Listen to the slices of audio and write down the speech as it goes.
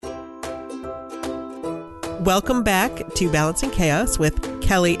Welcome back to Balance and Chaos with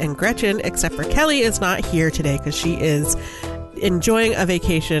Kelly and Gretchen, except for Kelly is not here today because she is enjoying a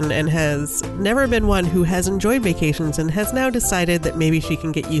vacation and has never been one who has enjoyed vacations and has now decided that maybe she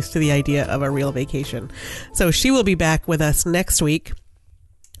can get used to the idea of a real vacation. So she will be back with us next week.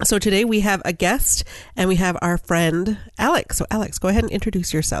 So today we have a guest and we have our friend Alex. So Alex, go ahead and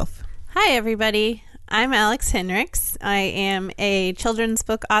introduce yourself. Hi, everybody. I'm Alex Hendricks. I am a children's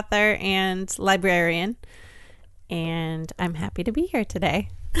book author and librarian, and I'm happy to be here today.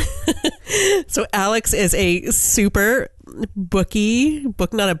 So Alex is a super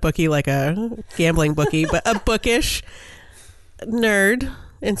not a bookie like a gambling bookie, but a bookish nerd.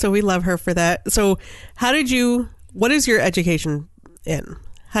 And so we love her for that. So what is your education in?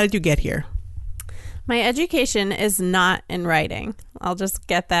 How did you get here? My education is not in writing. I'll just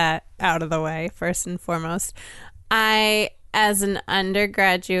get that out of the way first and foremost. I, as an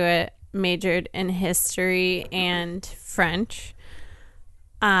undergraduate, majored in history and French.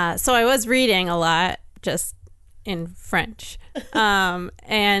 So I was reading a lot, just in French.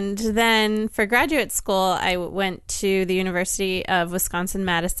 And then for graduate school, I went to the University of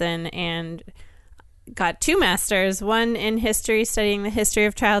Wisconsin-Madison and got 2 masters, one in history, studying the history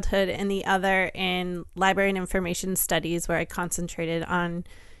of childhood, and the other in library and information studies, where I concentrated on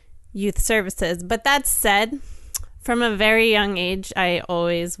youth services. But that said, from a very young age, I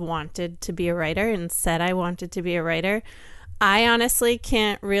always wanted to be a writer and said I wanted to be a writer. I honestly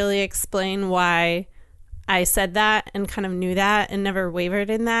can't really explain why I said that and kind of knew that and never wavered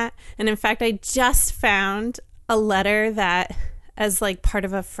in that. And in fact, I just found a letter that, as like part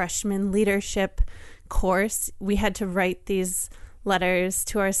of a freshman leadership course, we had to write these letters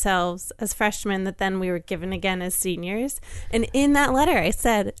to ourselves as freshmen that then we were given again as seniors. And in that letter, I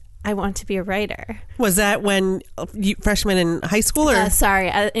said, I want to be a writer. Was that when freshman in high school or?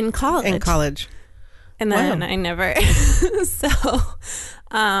 In college. In college. And then I never. So,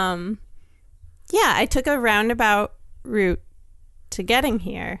 yeah, I took a roundabout route to getting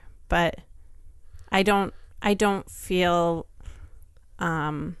here, but I don't feel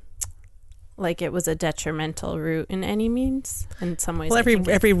like it was a detrimental route in any means. In some ways, well,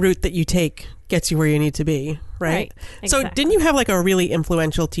 every route that you take gets you where you need to be, right? Exactly. So didn't you have like a really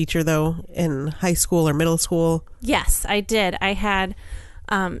influential teacher though in high school or middle school? Yes, I did. I had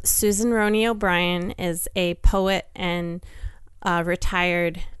Susan Roney O'Brien is a poet and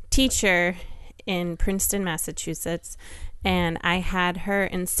retired teacher in Princeton, Massachusetts. And I had her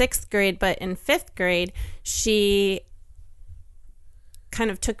in 6th grade, but in 5th grade, she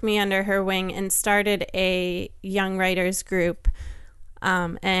kind of took me under her wing and started a young writers group.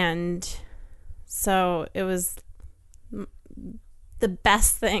 And so it was the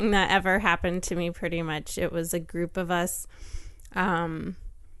best thing that ever happened to me, pretty much. It was a group of us, about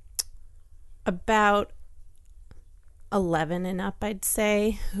 11 and up, I'd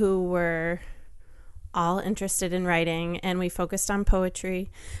say, who were all interested in writing, and we focused on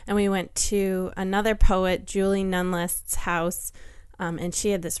poetry. And we went to another poet, Julie Nunlist's house, and she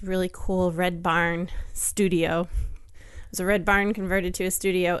had this really cool Red Barn studio. It was a Red Barn converted to a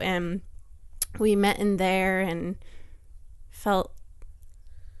studio, and we met in there and felt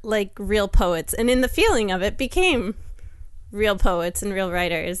like real poets. And in the feeling of it, became real poets and real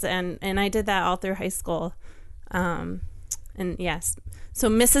writers. And I did that all through high school. And yes, so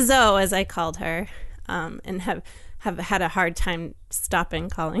Mrs. O, as I called her, and have had a hard time stopping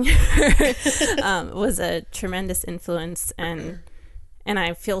calling her, was a tremendous influence, and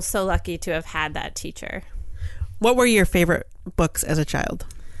I feel so lucky to have had that teacher. What were your favorite books as a child?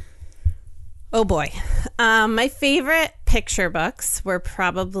 Oh boy. My favorite picture books were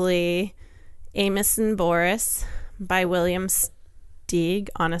probably Amos and Boris by William Steig.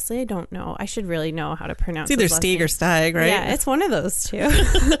 Honestly, I don't know. I should really know how to pronounce it. It's either Steig or Steig, right? Yeah, it's one of those two.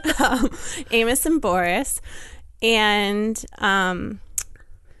 Amos and Boris. And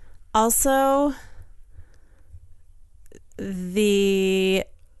also I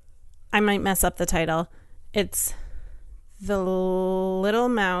might mess up the title. It's The Little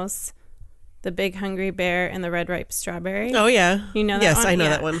Mouse, The Big Hungry Bear, and the Red Ripe Strawberry. Oh, yeah. You know that yes, one? I know Yeah.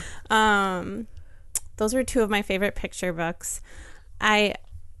 that one. Those were 2 of my favorite picture books.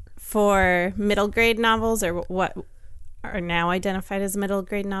 For middle grade novels, or what are now identified as middle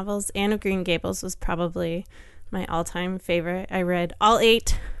grade novels, Anne of Green Gables was probably my all-time favorite. I read all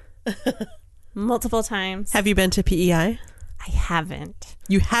 8 multiple times. Have you been to PEI? I haven't.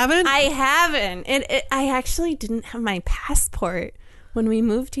 You haven't? I haven't. I actually didn't have my passport when we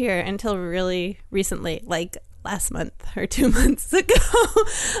moved here until really recently, like last month or 2 months ago.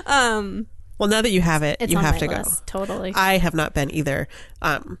 Well, now that you have it, It's you on have my to go. list, totally. I have not been either.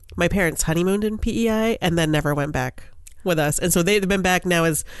 My parents honeymooned in PEI and then never went back with us. And so they've been back now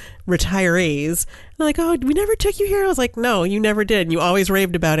as retirees. They're like, oh, we never took you here. I was like, no, you never did. And you always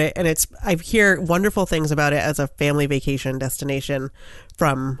raved about it. And I hear wonderful things about it as a family vacation destination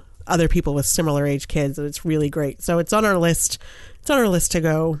from other people with similar age kids. And it's really great. So it's on our list. It's on our list to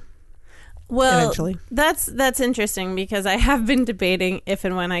go. Well, eventually. That's interesting because I have been debating if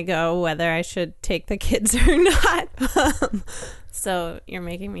and when I go whether I should take the kids or not. So you're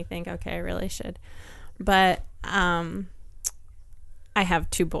making me think, okay, I really should. But I have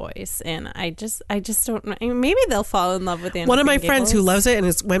 2 boys, and I just don't know. Maybe they'll fall in love with Anne One of my Green friends who Gables. loves it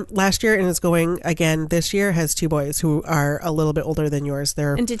and went last year and is going again this year has 2 boys who are a little bit older than yours.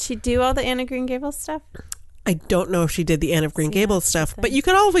 And did she do all the Anne of Green Gables stuff? I don't know if she did the Anne of Green See, Gables that's the stuff, thing. but you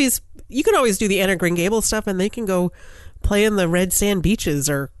can always do the Anne of Green Gables stuff, and they can go play in the red sand beaches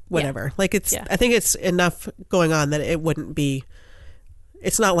or whatever. Like I think it's enough going on that it wouldn't be.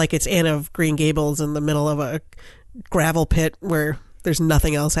 It's not like it's Anne of Green Gables in the middle of a gravel pit where there's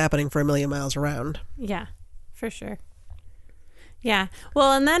nothing else happening for a million miles around. Yeah, for sure. Yeah.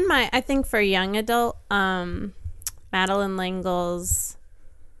 Well, and then I think for young adult, Madeline L'Engle's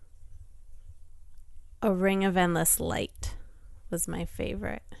A Ring of Endless Light was my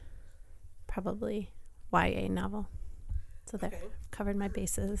favorite. Probably YA novel. So there, I've covered my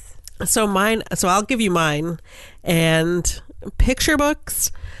bases. So I'll give you mine. And picture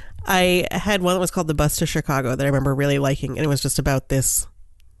books, I had one that was called The Bus to Chicago that I remember really liking, and it was just about this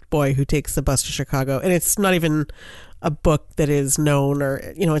boy who takes the bus to Chicago. And it's not even a book that is known, or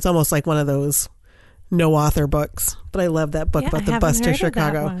it's almost like one of those no author books. But I love that book about the bus to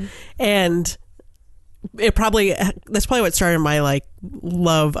Chicago. And that's probably what started my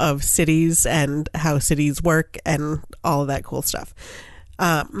love of cities and how cities work and all of that cool stuff.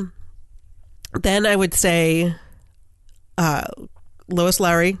 Then I would say Lois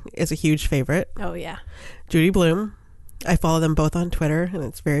Lowry is a huge favorite. Oh, yeah. Judy Blume. I follow them both on Twitter, and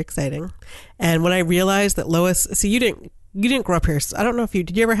it's very exciting. And when I realized that Lois, you didn't grow up here. So I don't know if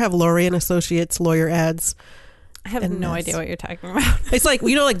did you ever have Laurie and Associates lawyer ads? I have no idea what you're talking about. It's like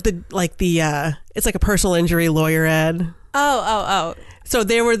it's like a personal injury lawyer ad. Oh. So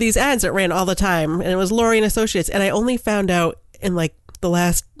there were these ads that ran all the time, and it was Laurie and Associates. And I only found out in the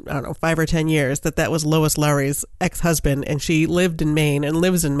last, 5 or 10 years that was Lois Lowry's ex-husband, and she lived in Maine and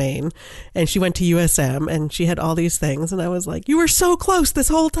lives in Maine, and she went to USM, and she had all these things, and I was like, you were so close this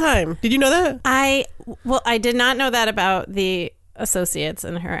whole time. Did you know that? I did not know that about the Associates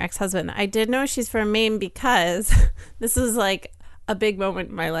and her ex-husband. I did know she's from Maine because this is like a big moment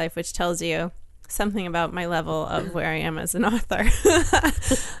in my life, which tells you something about my level of where I am as an author.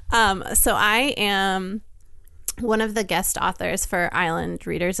 So I am one of the guest authors for Island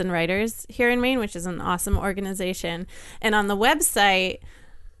Readers and Writers here in Maine, which is an awesome organization. And on the website,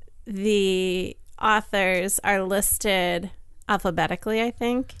 the authors are listed alphabetically, I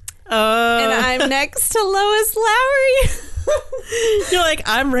think. And I'm next to Lois Lowry. You're like,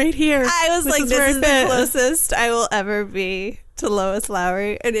 I'm right here. I was This like, is this where I is the fit. closest I will ever be to Lois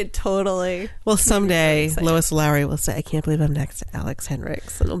Lowry. And it totally... Well, someday excited. Lois Lowry will say, I can't believe I'm next to Alex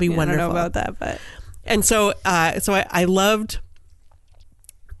Henricks. And it'll be wonderful. I don't know about that, but... And so I loved,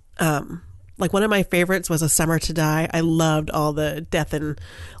 one of my favorites was A Summer to Die. I loved all the death in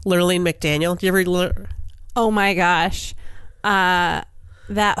Lurleen McDaniel. Did you ever? Oh my gosh. That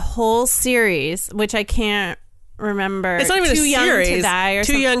whole series, which I can't remember. It's not even Too a Young series. to Die or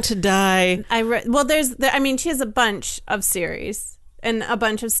Too something. Young to Die. She has a bunch of series and a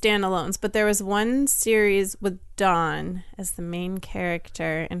bunch of standalones, but there was one series with Dawn as the main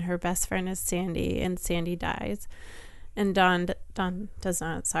character, and her best friend is Sandy, and Sandy dies. And Dawn does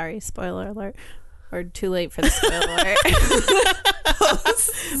not, sorry, spoiler alert, or too late for the spoiler alert.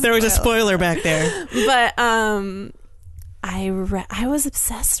 There was a spoiler back there. But I was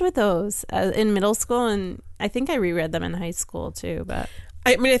obsessed with those in middle school, and I think I reread them in high school too. But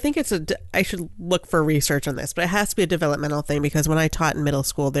I mean, I think I should look for research on this, but it has to be a developmental thing, because when I taught in middle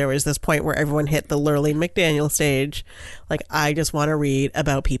school, there was this point where everyone hit the Lurleen McDaniel stage. Like, I just want to read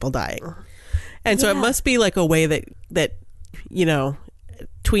about people dying. And so it must be like a way that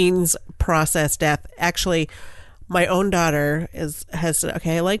tweens process death. Actually, my own daughter has said,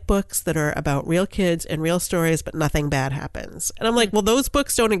 okay, I like books that are about real kids and real stories, but nothing bad happens. And I'm like, well, those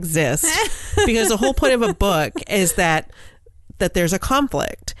books don't exist, because the whole point of a book is that there's a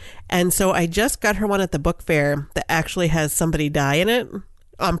conflict. And so I just got her one at the book fair that actually has somebody die in it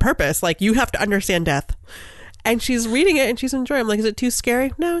on purpose. Like, you have to understand death. And she's reading it and she's enjoying it. I'm like, is it too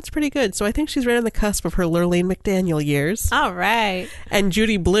scary? No, it's pretty good. So I think she's right on the cusp of her Lurleen McDaniel years. all right. And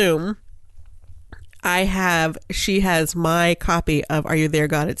Judy Blume she has my copy of Are You There,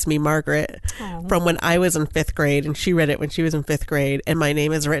 God? It's Me, Margaret, from when I was in 5th grade, and she read it when she was in 5th grade, and my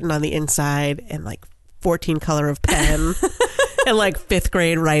name is written on the inside in like 14 color of pen and like 5th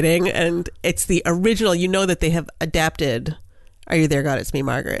grade writing, and it's the original. You know that they have adapted Are You There, God? It's Me,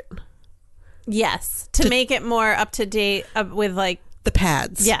 Margaret. Yes, to make it more up to date with like the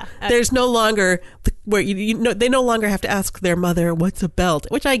pads. Yeah. There's no longer where you know they no longer have to ask their mother what's a belt,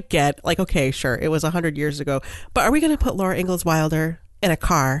 which I get. Like, okay, sure, it was 100 years ago, but are we going to put Laura Ingalls Wilder in a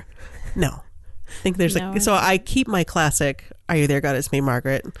car? No. I think there's No. so I keep my classic Are You There, God? It's Me,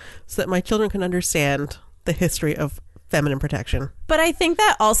 Margaret, so that my children can understand the history of feminine protection. But I think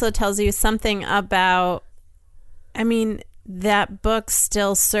that also tells you something about, I mean, that book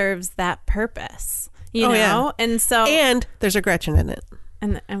still serves that purpose. You know? Yeah. And so... And there's a Gretchen in it.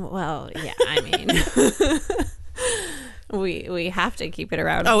 And well, yeah, I mean... we have to keep it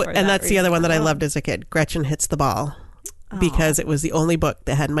around. Oh, for and that's the other one that I alone. loved as a kid. Gretchen Hits the Ball. Because it was the only book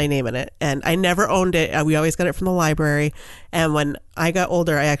that had my name in it. And I never owned it. We always got it from the library. And when I got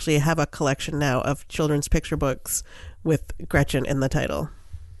older, I actually have a collection now of children's picture books with Gretchen in the title.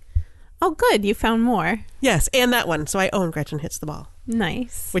 Oh, good. You found more. Yes, and that one. So I own Gretchen Hits the Ball.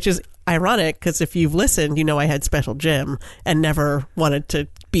 Nice. Which is ironic because if you've listened, you know I had Special Jim and never wanted to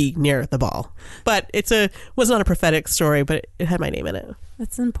be near the ball. But was not a prophetic story, but it had my name in it.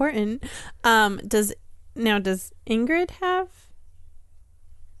 That's important. Does Ingrid have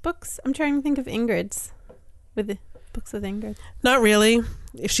books? I'm trying to think of Ingrid's with the books with Ingrid. Not really.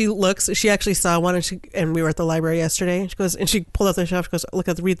 She actually saw one and we were at the library yesterday. She goes, and she pulled out the shelf. She goes, look,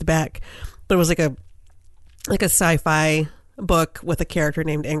 read the back. But it was like a sci-fi book with a character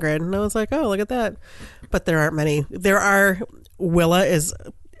named Ingrid. And I was like, oh, look at that. But there aren't many. There's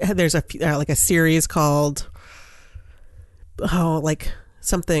a series called,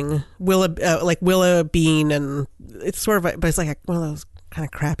 something Willa Bean, and it's sort of but it's like one of those kind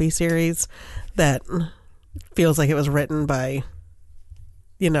of crappy series that feels like it was written by,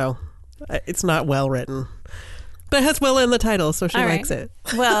 it's not well written, but it has Willa in the title, so she likes it.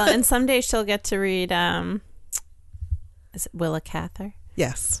 Well, and someday she'll get to read is it Willa Cather?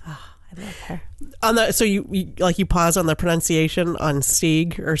 Yes. Oh, I love her. So you pause on the pronunciation on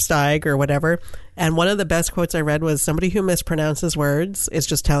Stieg or Steig or whatever, and one of the best quotes I read was, somebody who mispronounces words is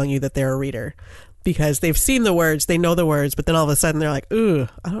just telling you that they're a reader, because they've seen the words, they know the words, but then all of a sudden they're like, ooh,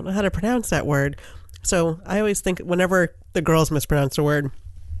 I don't know how to pronounce that word. So I always think whenever the girls mispronounce a word,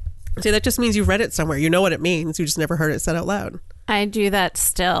 I say that just means you've read it somewhere, you know what it means, you just never heard it said out loud. I do that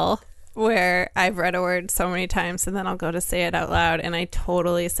still, where I've read a word so many times and then I'll go to say it out loud and I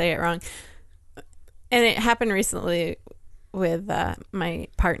totally say it wrong. And it happened recently with my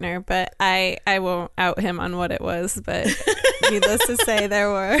partner, but I won't out him on what it was. But needless to say, there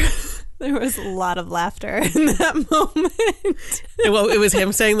was a lot of laughter in that moment. Well, it was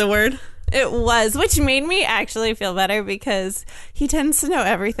him saying the word? It was, which made me actually feel better because he tends to know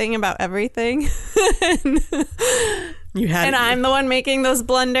everything about everything. And I'm the one making those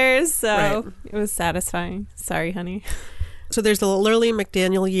blunders, so right. It was satisfying. Sorry, honey. So there's the Lurley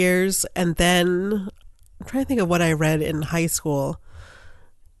McDaniel years, and then I'm trying to think of what I read in high school.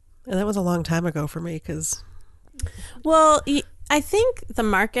 And that was a long time ago for me, because... Well, I think the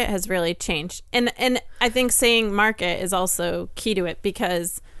market has really changed. And I think saying market is also key to it,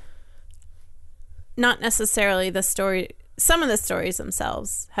 because not necessarily the story... Some of the stories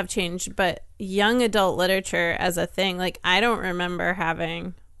themselves have changed, but young adult literature as a thing, like I don't remember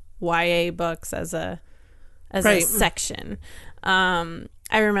having YA books as a section. I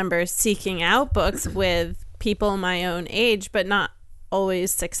remember seeking out books with people my own age, but not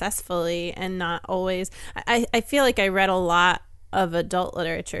always successfully, and not always. I feel like I read a lot of adult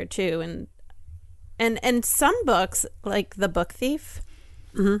literature too, and some books like The Book Thief.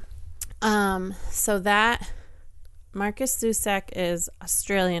 Mm-hmm. So that. Marcus Zusak is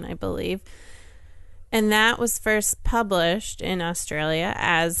Australian, I believe, and that was first published in Australia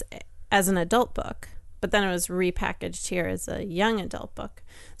as an adult book, but then it was repackaged here as a young adult book.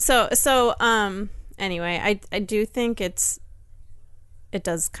 So anyway, I do think it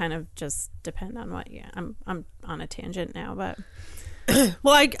does kind of just depend on what. Yeah, I'm on a tangent now, but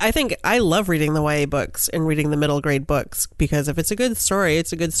well, I think I love reading the YA books and reading the middle grade books, because if it's a good story,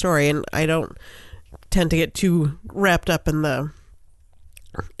 it's a good story, and I don't tend to get too wrapped up in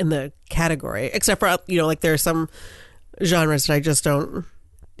the category, except for like there are some genres that I just don't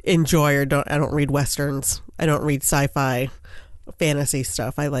enjoy, or I don't read westerns, I don't read sci-fi, fantasy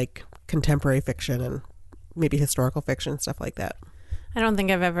stuff. I like contemporary fiction and maybe historical fiction, stuff like that. I don't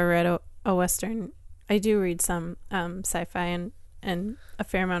think I've ever read a western. I do read some sci-fi and a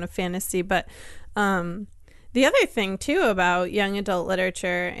fair amount of fantasy, but The other thing, too, about young adult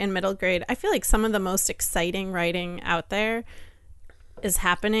literature in middle grade, I feel like some of the most exciting writing out there is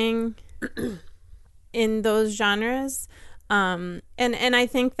happening in those genres. And I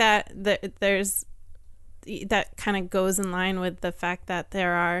think that there's that kind of goes in line with the fact that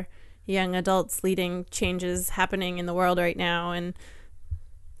there are young adults leading changes happening in the world right now.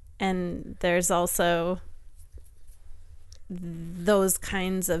 And there's also those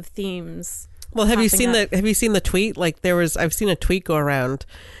kinds of themes. Well, have you seen the tweet? Like I've seen a tweet go around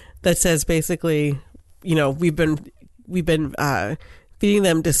that says basically, we've been feeding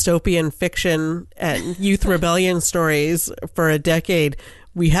them dystopian fiction and youth rebellion stories for a decade.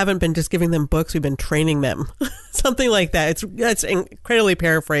 We haven't been just giving them books; we've been training them, something like that. That's incredibly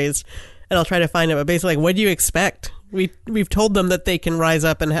paraphrased, and I'll try to find it. But basically, what do you expect? We've told them that they can rise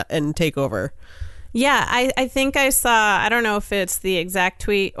up and take over. Yeah, I think I saw, I don't know if it's the exact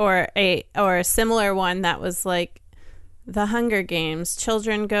tweet or a similar one that was like, the Hunger Games,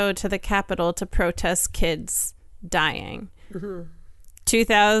 children go to the Capitol to protest kids dying. Mm-hmm.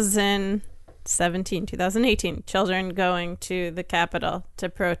 2017, 2018, children going to the Capitol to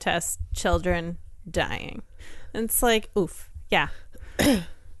protest children dying. And it's like, oof, yeah.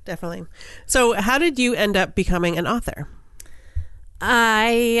 Definitely. So how did you end up becoming an author?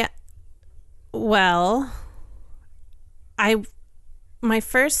 My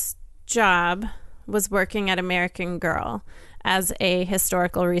first job was working at American Girl as a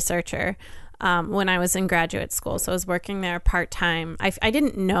historical researcher when I was in graduate school. So I was working there part-time. I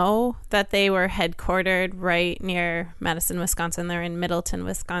didn't know that they were headquartered right near Madison, Wisconsin. They're in Middleton,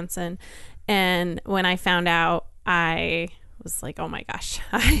 Wisconsin. And when I found out, I was like, oh my gosh,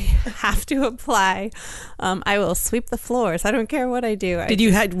 I have to apply. I will sweep the floors. I don't care what I do.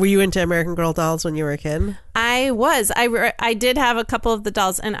 Were you into American Girl dolls when you were a kid? I was. I did have a couple of the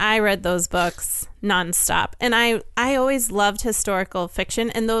dolls, and I read those books nonstop. And I always loved historical fiction,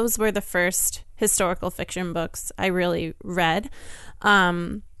 and those were the first historical fiction books I really read.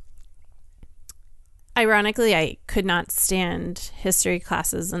 Ironically, I could not stand history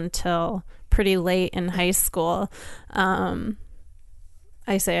classes until pretty late in high school.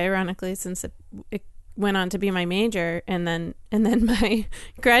 I say ironically since it went on to be my major and then my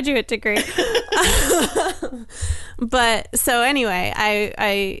graduate degree. But so anyway,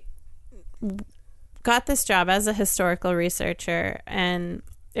 I got this job as a historical researcher, and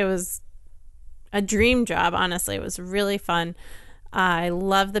it was a dream job. Honestly, it was really fun. I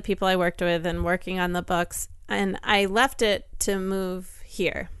loved the people I worked with and working on the books, and I left it to move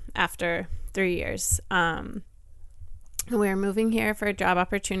here after 3 years. We were moving here for a job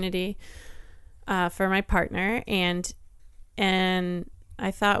opportunity for my partner, and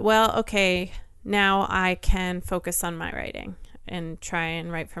I thought, well, okay, now I can focus on my writing and try and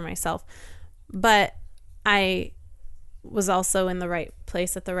write for myself. But I was also in the right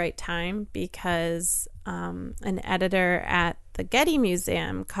place at the right time because an editor at the Getty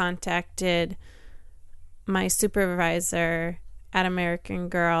Museum contacted my supervisor at American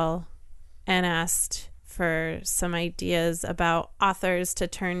Girl and asked for some ideas about authors to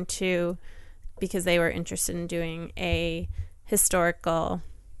turn to because they were interested in doing a historical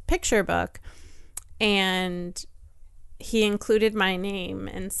picture book. And he included my name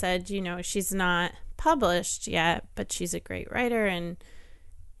and said, she's not published yet, but she's a great writer and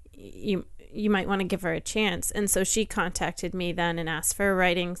you might want to give her a chance. And so she contacted me then and asked for a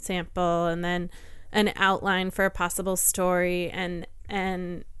writing sample and then an outline for a possible story, and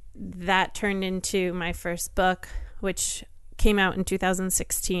that turned into my first book, which came out in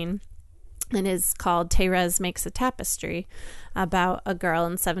 2016 and is called Thérèse Makes a Tapestry, about a girl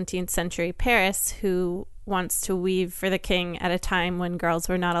in 17th century Paris who wants to weave for the king at a time when girls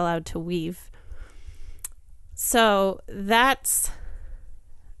were not allowed to weave. So that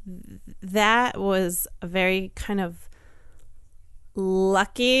was a very kind of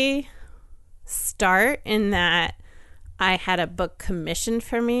lucky start in that I had a book commissioned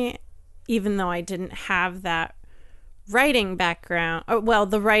for me, even though I didn't have that writing background, or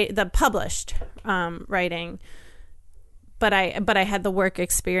the published writing, but I had the work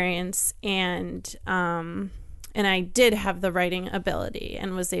experience, and I did have the writing ability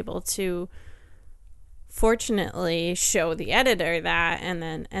and was able to fortunately show the editor that and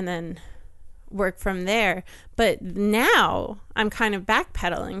then work from there. But now I'm kind of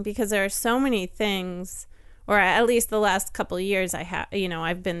backpedaling because there are so many things, or at least the last couple of years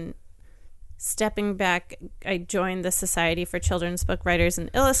I've been stepping back. I joined the Society for Children's Book Writers and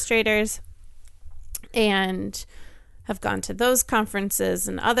Illustrators and have gone to those conferences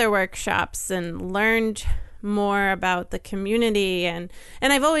and other workshops and learned more about the community, and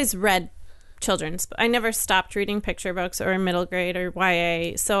I've always read children's. I never stopped reading picture books or middle grade or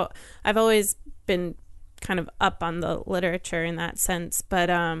YA. So I've always been kind of up on the literature in that sense. But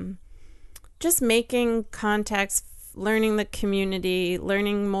just making contacts, learning the community,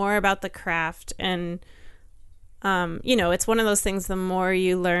 learning more about the craft. And, it's one of those things, the more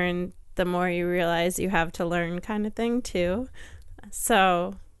you learn, the more you realize you have to learn kind of thing too.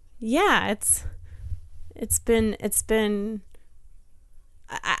 So yeah, it's been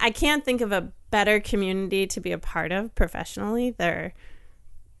I can't think of a better community to be a part of professionally. Their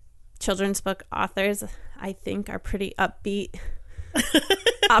children's book authors, I think, are pretty upbeat,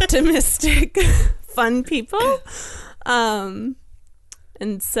 optimistic, fun people. And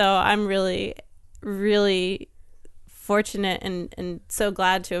so I'm really, really fortunate and so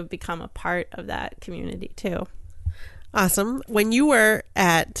glad to have become a part of that community too. Awesome. When you were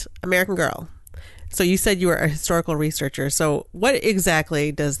at American Girl, so you said you were a historical researcher. So what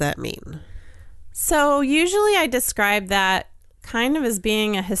exactly does that mean? So usually I describe that kind of as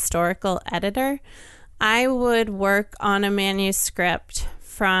being a historical editor. I would work on a manuscript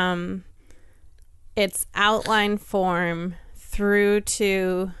from its outline form through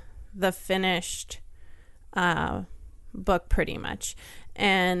to the finished book pretty much.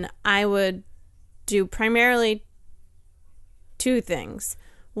 And I would do primarily two things.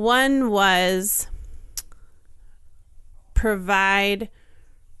 One was provide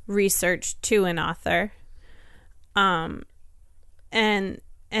research to an author, and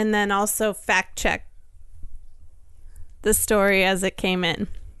then also fact check the story as it came in.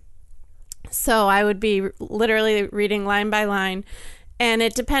 So I would be literally reading line by line, and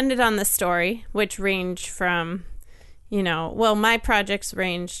it depended on the story, which ranged from, my projects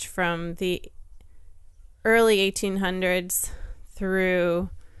ranged from the early 1800s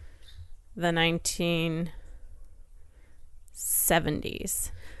through the 1970s.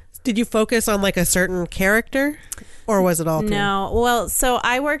 Did you focus on like a certain character, or was it all? No. Well, so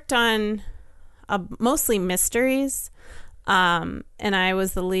I worked on mostly mysteries, and I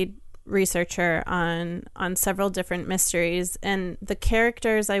was the lead researcher on several different mysteries. And the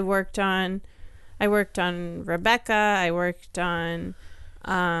characters I worked on Rebecca. I worked on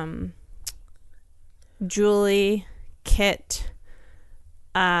Julie, Kit,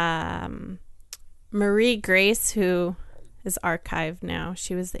 Marie Grace, who is archived now.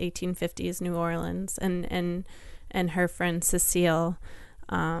 She was the 1850s New Orleans, and her friend Cecile.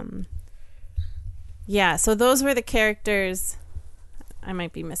 So those were the characters. I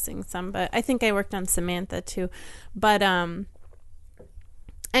might be missing some, but I think I worked on Samantha too. But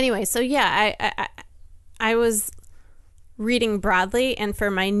anyway, so yeah, I was reading broadly and for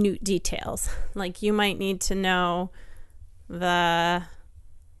minute details. Like you might need to know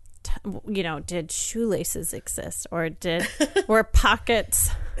did shoelaces exist, or were pockets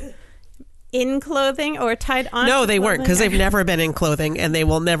in clothing or tied on? No, they weren't, because they've never been in clothing, and they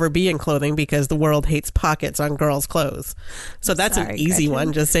will never be in clothing because the world hates pockets on girls' clothes. So that's an easy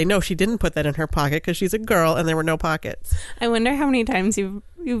one. Just say, no, she didn't put that in her pocket because she's a girl and there were no pockets. I wonder how many times you've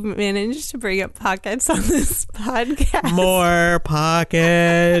managed to bring up pockets on this podcast. More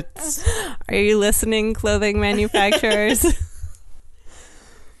pockets. Are you listening, clothing manufacturers?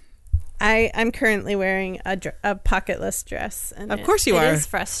 I'm currently wearing a pocketless dress. And of course you are. It is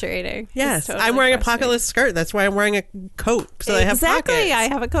frustrating. Yes, totally I'm wearing a pocketless skirt. That's why I'm wearing a coat. So I have pockets. Exactly. I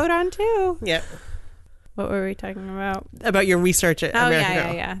have a coat on too. Yep. What were we talking about? About your research at American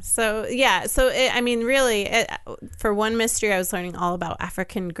Girl. Yeah. So, for one mystery, I was learning all about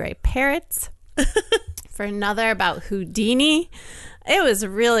African gray parrots. For another, about Houdini. It was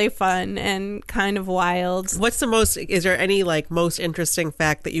really fun and kind of wild. Is there any most interesting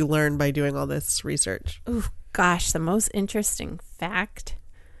fact that you learned by doing all this research? Oh gosh, the most interesting fact.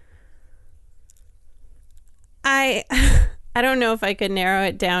 I don't know if I could narrow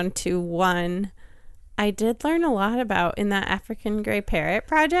it down to one. I did learn a lot about in that African gray parrot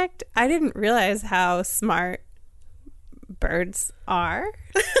project. I didn't realize how smart birds are.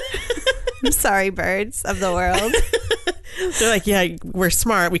 I'm sorry, birds of the world. They're like, yeah, we're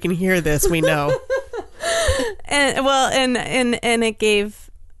smart. We can hear this. We know. And it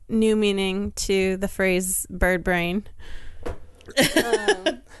gave new meaning to the phrase bird brain,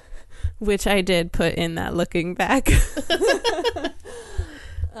 which I did put in that looking back.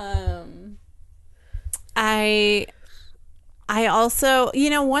 I also,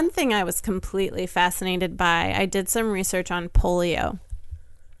 one thing I was completely fascinated by, I did some research on polio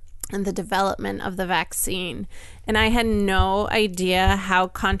and the development of the vaccine. And I had no idea how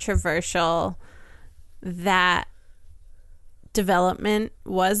controversial that development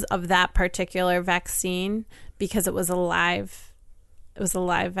was of that particular vaccine, because it was a live it was a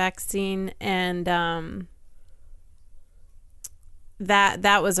live vaccine, and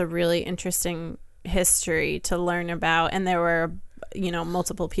that was a really interesting history to learn about. And there were,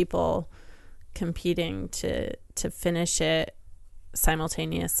 multiple people competing to finish it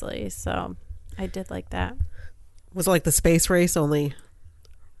simultaneously. So I did like that. Was it like the space race only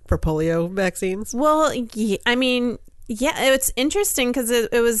for polio vaccines? Well, I mean, yeah, it's interesting because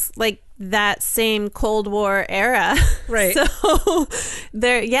it was like that same Cold War era. Right. So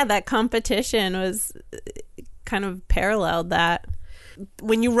that competition was kind of paralleled that.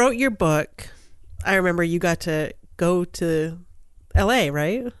 When you wrote your book, I remember you got to go to LA,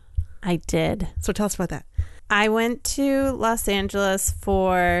 right? I did. So tell us about that. I went to Los Angeles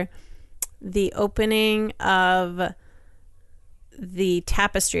for the opening of the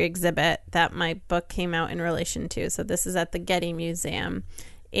tapestry exhibit that my book came out in relation to. So this is at the Getty Museum.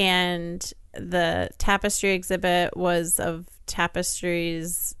 And the tapestry exhibit was of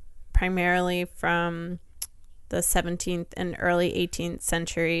tapestries primarily from the 17th and early 18th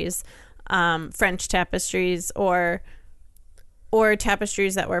centuries, French tapestries or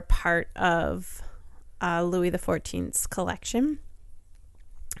tapestries that were part of Louis XIV's collection.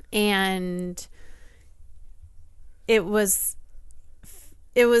 And it was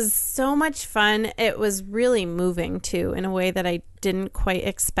so much fun. It was really moving too, in a way that I didn't quite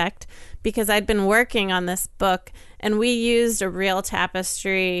expect, because I'd been working on this book and we used a real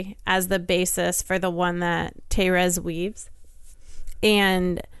tapestry as the basis for the one that Thérèse weaves.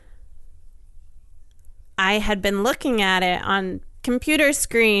 And I had been looking at it on computer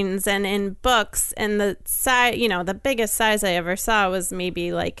screens and in books, and the size, the biggest size I ever saw was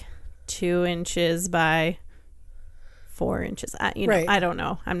maybe like 2 inches by 4 inches. Right. I don't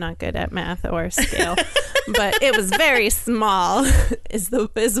know. I'm not good at math or scale, but it was very small. Is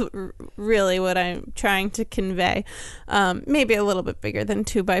really what I'm trying to convey. Maybe a little bit bigger than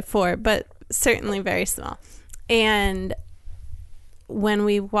 2 by 4, but certainly very small. And when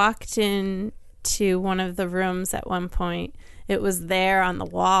we walked in to one of the rooms at one point, it was there on the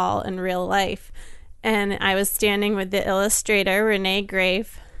wall in real life, and I was standing with the illustrator Renee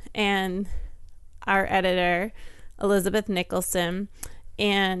Grafe and our editor Elizabeth Nicholson,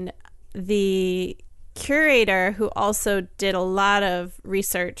 and the curator, who also did a lot of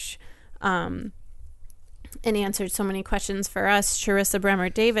research and answered so many questions for us, Charissa Bremer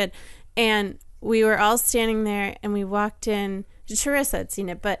David. And we were all standing there, and we walked in. Charissa had seen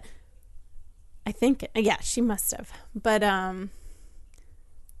it, but I think, she must have. But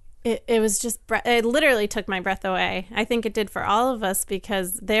it was just, it literally took my breath away. I think it did for all of us,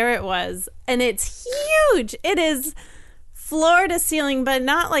 because there it was. And it's huge. It is floor to ceiling, but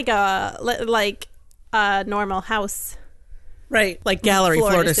not like a normal house. Right. Like gallery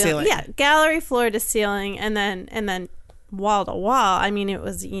floor to ceiling. Yeah. Gallery floor to ceiling. And then wall to wall. I mean, it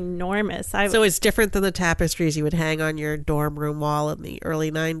was enormous. So it's different than the tapestries you would hang on your dorm room wall in the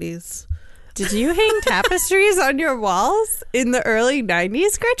early 90s. Did you hang tapestries on your walls in the early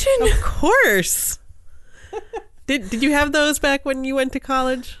 90s, Gretchen? Of course. Did you have those back when you went to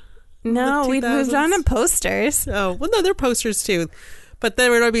college? No, we moved on to posters. Oh, well, no, they're posters too. But there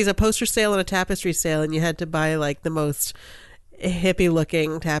would always be a poster sale and a tapestry sale, and you had to buy like the most hippie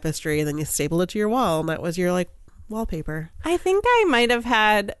looking tapestry, and then you stapled it to your wall, and that was your like wallpaper. I think I might have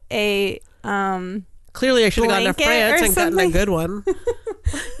had a clearly I should have gone to France and gotten a good one.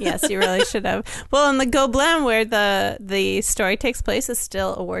 Yes, you really should have. Well, in the Gobelin, where the story takes place, is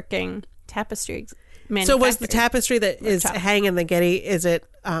still a working tapestry manufacturer. So was the tapestry that is hanging in the Getty, is it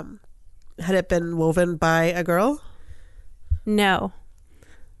had it been woven by a girl? No.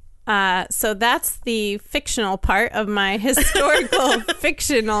 So that's the fictional part of my historical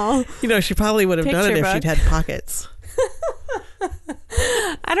fictional. She probably would have done it if she'd had pockets.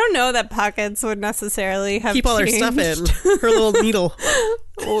 I don't know that pockets would necessarily have keep all her stuff in her little needle.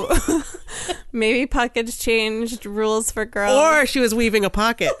 Maybe pockets changed rules for girls, or she was weaving a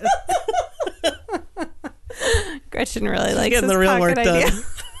pocket. Gretchen really likes getting the real work idea.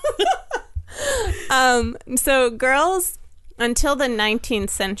 done. So girls until the 19th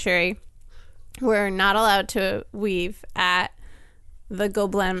century were not allowed to weave at the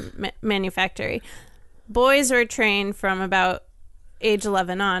Gobelin manufactory. Boys were trained from about age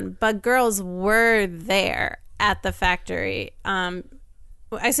 11 on, but girls were there at the factory.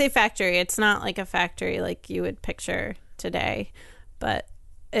 I say factory, it's not like a factory like you would picture today, but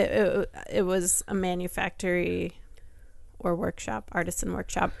it was a manufactory or workshop, artisan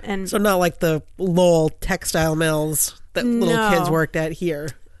workshop. And so not like the Lowell textile mills that little kids worked at here.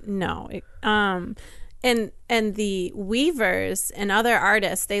 No. And the weavers and other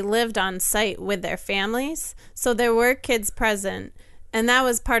artists, they lived on site with their families. So there were kids present And that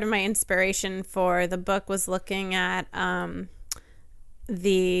was part of my inspiration for the book, was looking at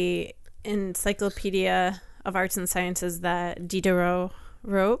the Encyclopedia of Arts and Sciences that Diderot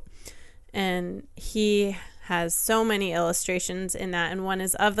wrote. And he has so many illustrations in that. And one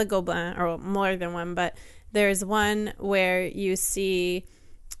is of the Gobelin, or more than one, but there's one where you see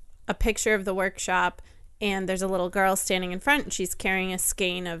a picture of the workshop and there's a little girl standing in front and she's carrying a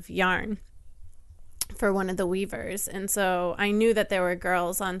skein of yarn for one of the weavers. And so I knew that there were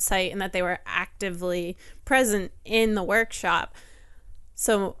girls on site and that they were actively present in the workshop.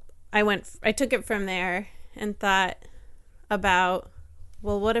 So I took it from there and thought about,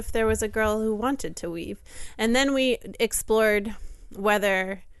 well, what if there was a girl who wanted to weave? And then we explored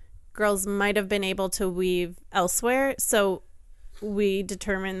whether girls might have been able to weave elsewhere. So we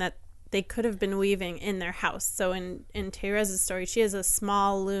determined that they could have been weaving in their house. So in Thérèse's story, she has a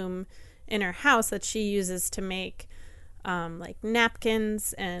small loom in her house that she uses to make like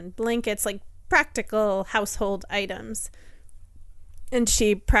napkins and blankets, like practical household items. And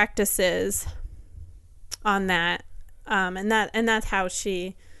she practices on that. And that's how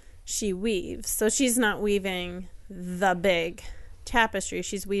she weaves. So she's not weaving the big tapestry.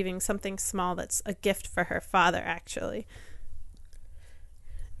 She's weaving something small that's a gift for her father, actually.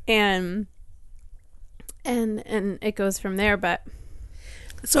 And it goes from there. But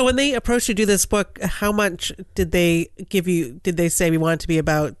so when they approached you to do this book, how much did they give you? Did they say we want it to be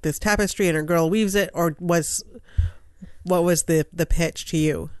about this tapestry and a girl weaves it, or what was the pitch to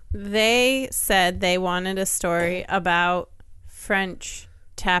you? They said they wanted a story about French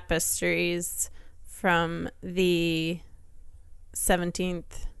tapestries from the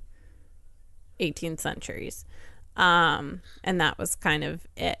 17th, 18th centuries. And that was kind of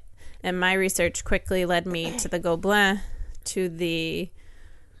it. And my research quickly led me to the Gobelin, to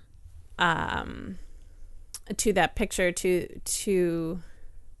that picture, to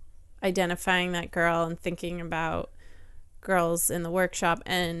identifying that girl and thinking about girls in the workshop,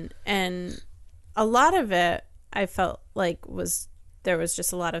 and a lot of it I felt like there was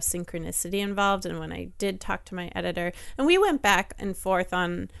just a lot of synchronicity involved. And when I did talk to my editor, and we went back and forth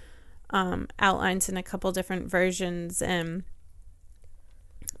on outlines in a couple different versions,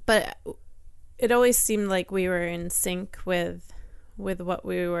 but it always seemed like we were in sync with what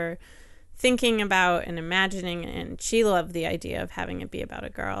we were thinking about and imagining. And she loved the idea of having it be about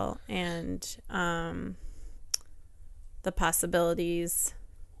a girl, and the possibilities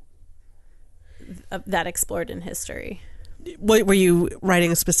that explored in history. What were you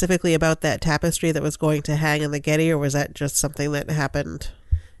writing specifically about that tapestry that was going to hang in the Getty, or was that just something that happened?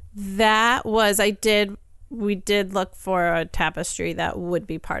 We did look for a tapestry that would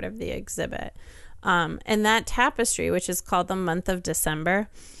be part of the exhibit. And that tapestry, which is called The Month of December,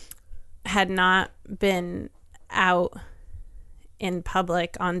 had not been out in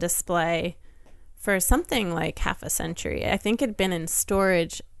public on display for something like half a century. I think it'd been in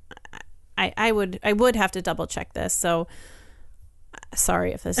storage. I would have to double check this. So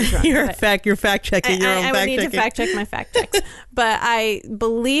sorry if this is wrong. You're fact checking your own fact checking. I would need to fact check my fact checks. But I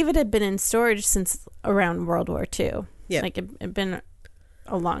believe it had been in storage since around World War II. Yeah. Like it'd been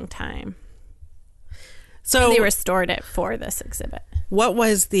a long time. So they restored it for this exhibit. What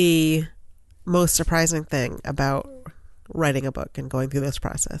was the most surprising thing about writing a book and going through this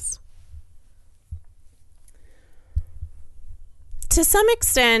process? To some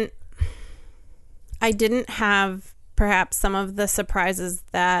extent, I didn't have perhaps some of the surprises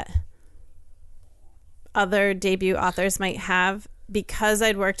that other debut authors might have, because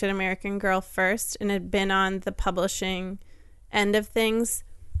I'd worked at American Girl first and had been on the publishing end of things.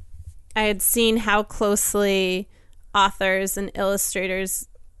 I had seen how closely authors and illustrators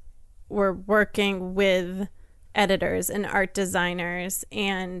were working with editors and art designers,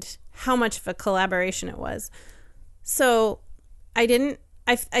 and how much of a collaboration it was. So I think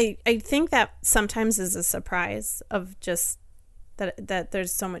that sometimes is a surprise of just that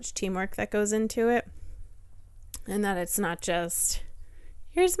there's so much teamwork that goes into it, and that it's not just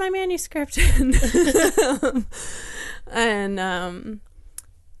here's my manuscript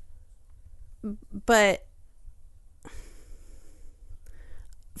but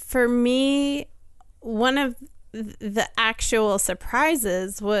for me, one of the actual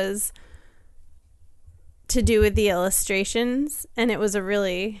surprises was to do with the illustrations, and it was a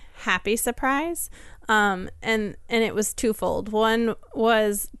really happy surprise. And it was twofold. One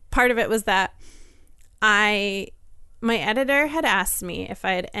was, part of it was that my editor had asked me if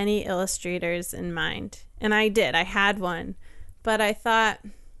I had any illustrators in mind, and I did. I had one, but I thought,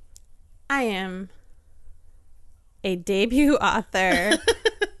 I am a debut author.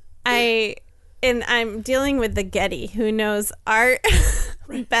 I and I'm dealing with the Getty, who knows art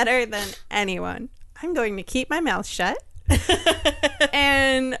better than anyone. I'm going to keep my mouth shut.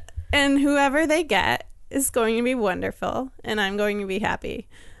 and whoever they get is going to be wonderful, and I'm going to be happy.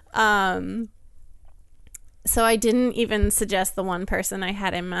 So I didn't even suggest the one person I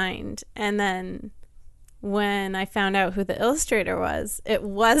had in mind. And then when I found out who the illustrator was, it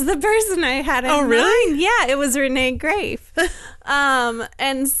was the person I had in mind. Oh, really? Yeah, it was Renee Grafe.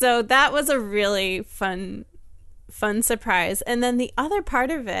 And so that was a really fun surprise. And then the other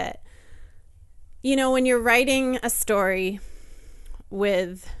part of it, you know, when you're writing a story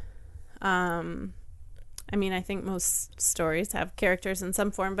with, I mean, I think most stories have characters in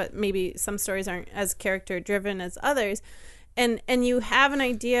some form, but maybe some stories aren't as character driven as others. And you have an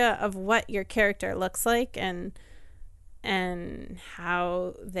idea of what your character looks like and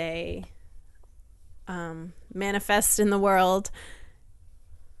how they manifest in the world.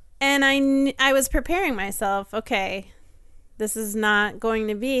 And I was preparing myself, okay, this is not going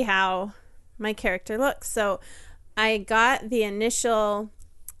to be how my character looks. So I got the initial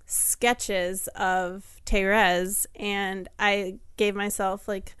sketches of Therese, and I gave myself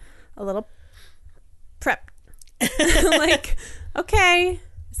like a little prep. Like, okay,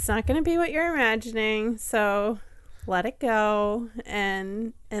 it's not going to be what you're imagining, so let it go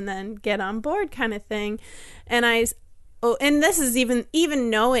and then get on board kind of thing. And and this is even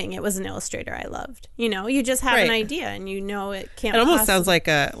knowing it was an illustrator I loved. You know, you just have an idea and you know it can't. It almost sounds like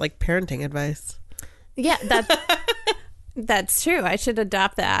parenting advice. Yeah, that's true. I should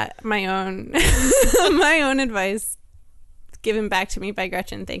adopt that. My own advice given back to me by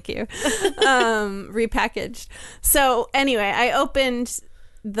Gretchen. Thank you. Repackaged. So anyway, I opened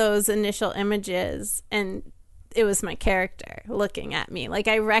those initial images and it was my character looking at me. Like,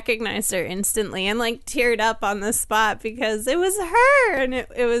 I recognized her instantly and like teared up on the spot because it was her. And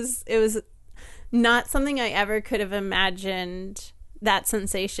it was not something I ever could have imagined, that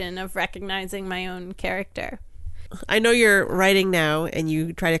sensation of recognizing my own character. I know you're writing now and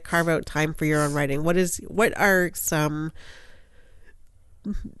you try to carve out time for your own writing. What are some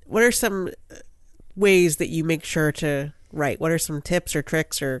ways that you make sure to write? What are some tips or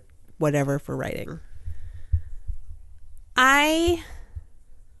tricks or whatever for writing? I'm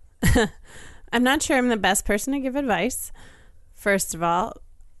not sure I'm the best person to give advice, first of all.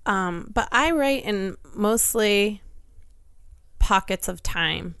 But I write in mostly pockets of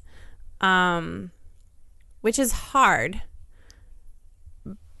time, which is hard,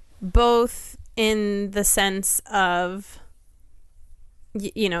 both in the sense of,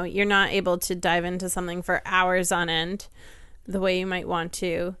 you know, you're not able to dive into something for hours on end the way you might want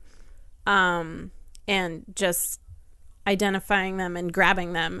to, and just identifying them and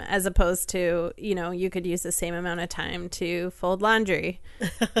grabbing them, as opposed to, you know, you could use the same amount of time to fold laundry,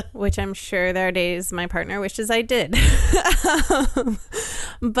 which I'm sure there are days my partner wishes I did.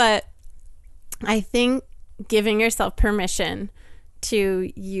 But I think giving yourself permission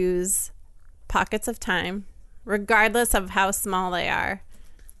to use pockets of time, regardless of how small they are,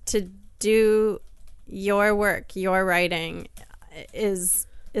 to do your work, your writing, is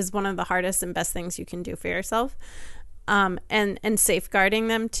one of the hardest and best things you can do for yourself. And safeguarding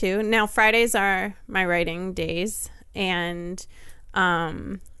them too. Now, Fridays are my writing days, and so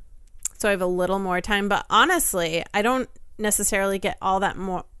I have a little more time. But honestly, I don't necessarily get all that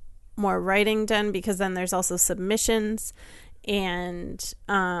more writing done, because then there's also submissions and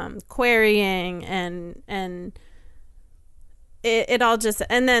querying and it all just,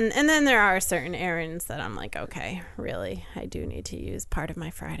 and then there are certain errands that I'm like, okay, really, I do need to use part of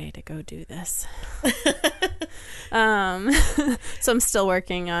my Friday to go do this. So I'm still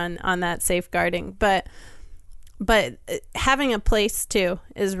working on that safeguarding, but having a place too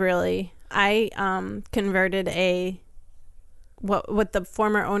is really, I converted what the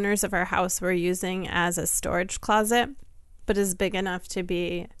former owners of our house were using as a storage closet, but is big enough to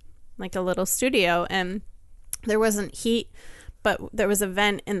be like a little studio. And there wasn't heat, but there was a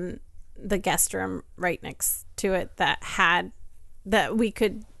vent in the guest room right next to it that we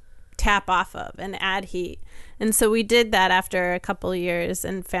could tap off of and add heat. And so we did that after a couple of years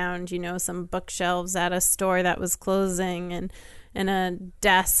and found, you know, some bookshelves at a store that was closing and a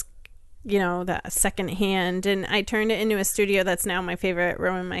desk, you know, that secondhand. And I turned it into a studio that's now my favorite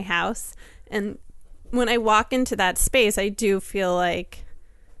room in my house. And when I walk into that space, I do feel like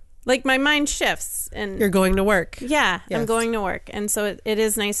my mind shifts and you're going to work. Yeah, yes. I'm going to work. And so it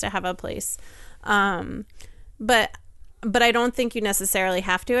is nice to have a place. But I don't think you necessarily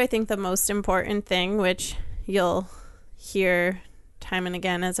have to. I think the most important thing, which you'll hear time and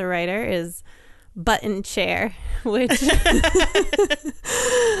again as a writer, is Button Chair, which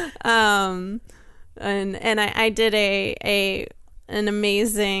and I did an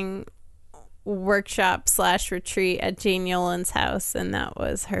amazing workshop / retreat at Jane Yolen's house, and that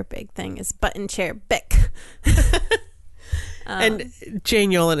was her big thing, is Button Chair Bic. And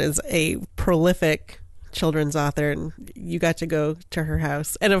Jane Yolen is a prolific children's author, and you got to go to her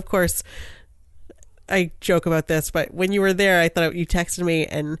house. And of course, I joke about this, but when you were there, I thought you texted me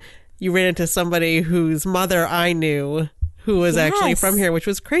and you ran into somebody whose mother I knew, who was actually from here, which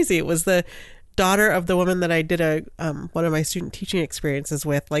was crazy. It was the daughter of the woman that I did one of my student teaching experiences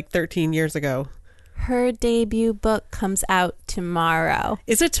with like 13 years ago. Her debut book comes out tomorrow.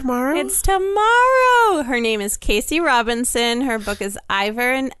 Is it tomorrow? It's tomorrow. Her name is Casey Robinson. Her book is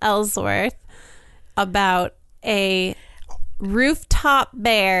Ivor and Ellsworth, about a rooftop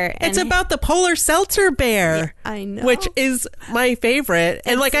bear. It's about the polar seltzer bear. Yeah, I know. Which is my favorite.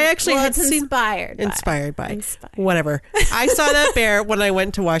 And I actually had seen... Inspired by. Whatever. I saw that bear when I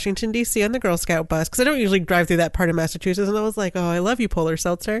went to Washington, D.C. on the Girl Scout bus, because I don't usually drive through that part of Massachusetts. And I was like, oh, I love you, polar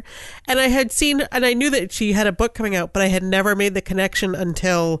seltzer. And I had seen, and I knew that she had a book coming out, but I had never made the connection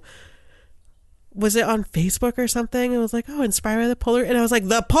until... Was it on Facebook or something? I was like, oh, inspired by the polar. And I was like,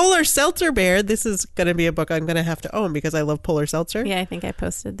 the polar seltzer bear. This is going to be a book I'm going to have to own because I love polar seltzer. Yeah, I think I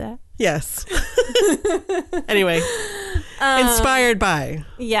posted that. Yes. Anyway, inspired by.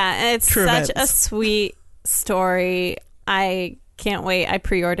 Yeah, it's True such events. a sweet story. I can't wait. I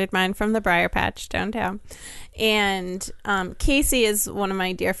pre-ordered mine from the Briar Patch downtown. And Casey is one of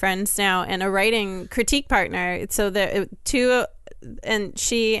my dear friends now and a writing critique partner. So there two... And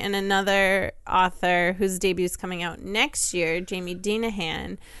she and another author whose debut is coming out next year, Jamie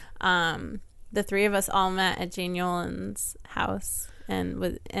Denahan, the three of us all met at Jane Yolen's house, and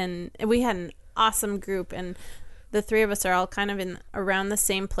we had an awesome group. And the three of us are all kind of in around the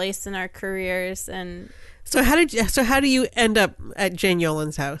same place in our careers. And so how do you end up at Jane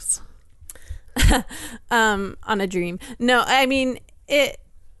Yolen's house? On a dream. No, I mean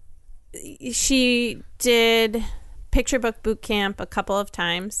she did Picture Book Boot Camp a couple of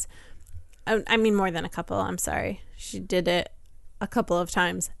times. I mean, more than a couple. I'm sorry. She did it a couple of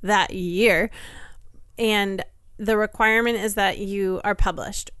times that year. And the requirement is that you are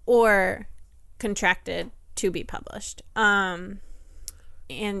published or contracted to be published. And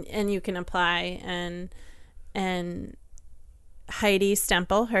you can apply. And Heidi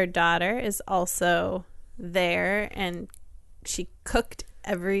Stempel, her daughter, is also there. And she cooked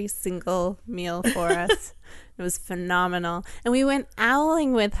every single meal for us. It was phenomenal. And we went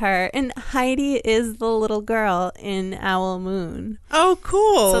owling with her. And Heidi is the little girl in Owl Moon. Oh,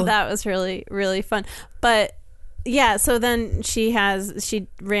 cool. So that was really, really fun. But yeah, so then she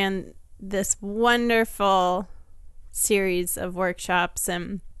ran this wonderful series of workshops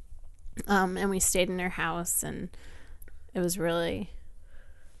and we stayed in her house, and it was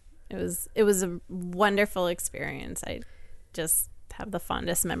a wonderful experience. I just have the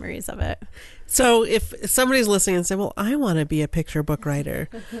fondest memories of it. So if somebody's listening and say, well, I want to be a picture book writer,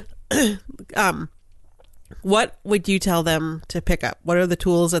 what would you tell them to pick up? What are the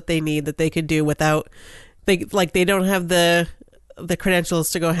tools that they need that they could do without they don't have the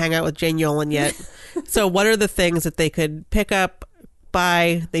credentials to go hang out with Jane Yolen yet? So what are the things that they could pick up,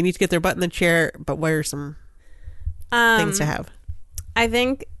 buy? They need to get their butt in the chair, but what are some things to have? I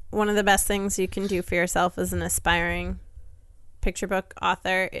think one of the best things you can do for yourself as an aspiring picture book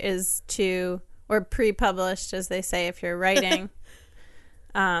author is or pre-published, as they say, if you're writing,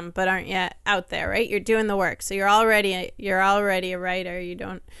 but aren't yet out there, right? You're doing the work, so you're already a writer. You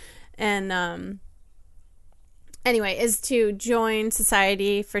don't, and anyway, is to join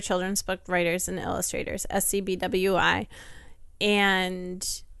Society for Children's Book Writers and Illustrators, SCBWI,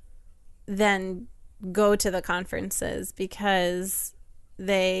 and then go to the conferences, because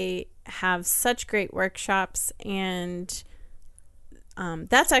they have such great workshops. And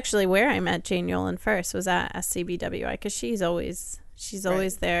that's actually where I met Jane Yolen first, was at SCBWI, because she's always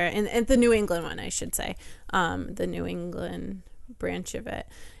there, and the New England one, I should say, the New England branch of it.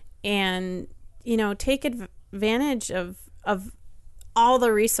 And take advantage of all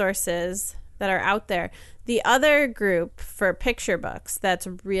the resources that are out there. The other group for picture books that's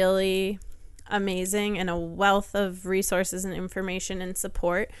really amazing and a wealth of resources and information and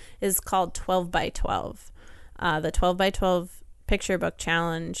support is called 12 by 12. The 12 by 12 Picture Book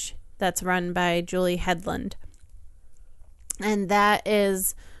Challenge, that's run by Julie Headland. And that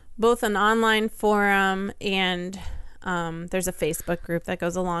is both an online forum and there's a Facebook group that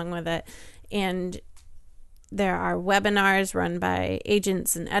goes along with it. And there are webinars run by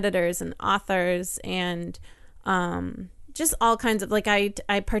agents and editors and authors, and just all kinds of,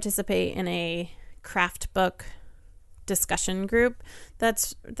 I participate in a craft book discussion group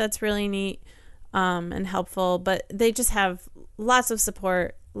that's really neat and helpful. But they just have lots of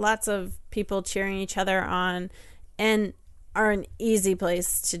support, lots of people cheering each other on, and are an easy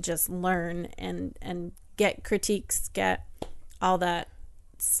place to just learn and get critiques, get all that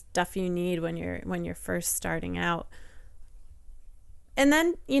stuff you need when you're first starting out. And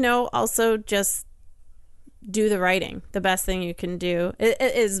then, also just do the writing. The best thing you can do it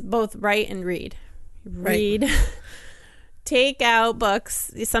is both write and read. Read. Right. Take out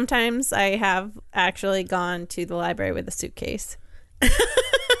books. Sometimes I have actually gone to the library with a suitcase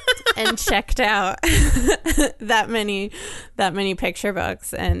and checked out that many picture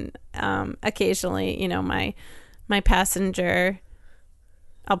books. And occasionally, my passenger,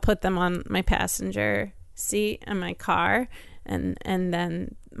 I'll put them on my passenger seat in my car, and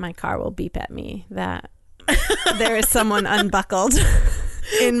then my car will beep at me that there is someone unbuckled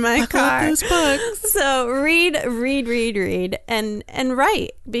in my car. Those books. So read, and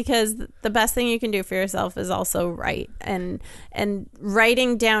write, because the best thing you can do for yourself is also write. And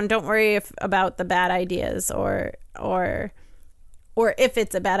writing down. Don't worry about the bad ideas or if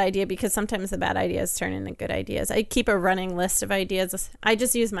it's a bad idea, because sometimes the bad ideas turn into good ideas. I keep a running list of ideas. I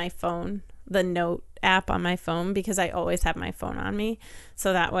just use my phone, the note app on my phone, because I always have my phone on me.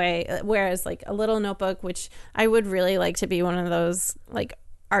 So that way, whereas like a little notebook, which I would really like to be one of those like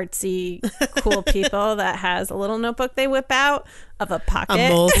artsy, cool people that has a little notebook they whip out of a pocket. A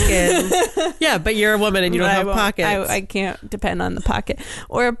moleskin. Yeah, but you're a woman and you don't have pockets. I can't depend on the pocket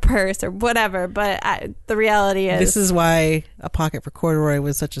or a purse or whatever. But the reality is... This is why a pocket for corduroy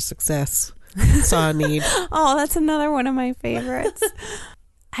was such a success. Saw a need. Oh, that's another one of my favorites.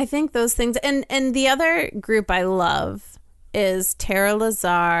 I think those things... And the other group I love is Tara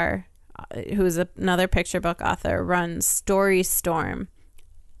Lazar, who's another picture book author, runs Story Storm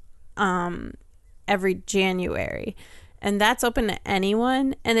every January, and that's open to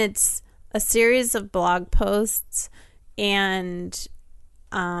anyone, and it's a series of blog posts and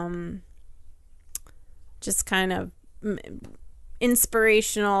just kind of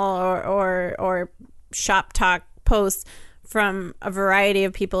inspirational or shop talk posts from a variety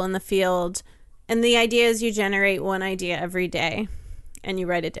of people in the field. And the idea is you generate one idea every day and you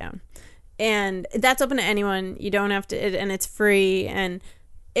write it down, and that's open to anyone. You don't have to, and it's free, and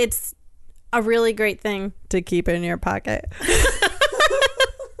it's a really great thing to keep in your pocket.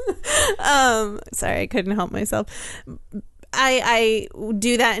 Sorry, I couldn't help myself. I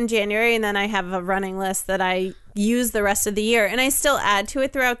do that in January, and then I have a running list that I use the rest of the year, and I still add to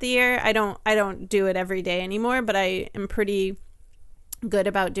it throughout the year. I don't do it every day anymore, but I am pretty good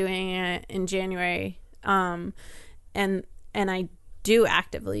about doing it in January. And I do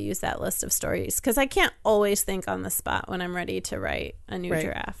actively use that list of stories, because I can't always think on the spot when I'm ready to write a new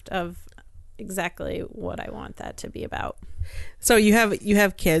draft of exactly what I want that to be about. So you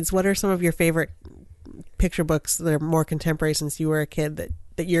have kids. What are some of your favorite picture books that are more contemporary since you were a kid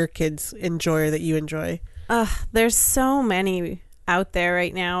that your kids enjoy or that you enjoy? There's so many out there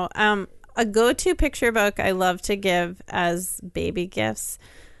right now. A go-to picture book I love to give as baby gifts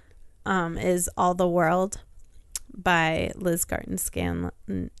is All the World by Liz Garten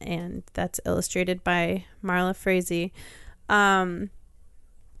Scanlon, and that's illustrated by Marla Frazee. The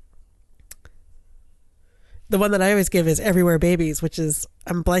one that I always give is Everywhere Babies, which is,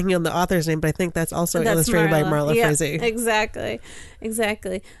 I'm blanking on the author's name, but I think that's also illustrated by Marla Frazee. Exactly.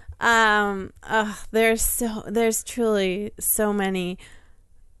 There's truly so many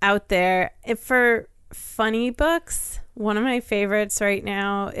out there. For funny books, one of my favorites right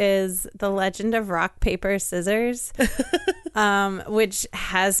now is The Legend of Rock, Paper, Scissors, which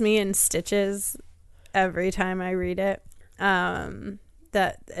has me in stitches every time I read it. That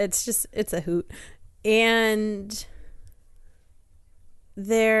it's a hoot. And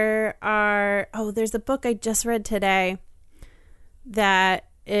there's a book I just read today that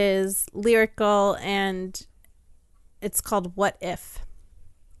is lyrical, and it's called What If,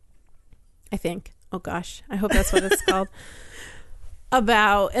 I think. Oh gosh, I hope that's what it's called.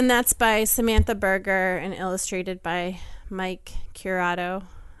 And that's by Samantha Berger and illustrated by Mike Curato.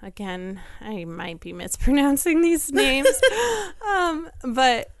 Again, I might be mispronouncing these names.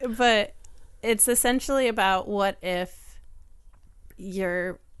 But it's essentially about what if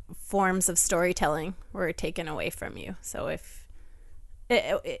your forms of storytelling were taken away from you. So if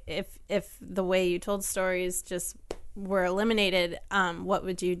the way you told stories just were eliminated, what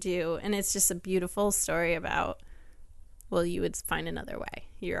would you do? And it's just a beautiful story about, well, you would find another way.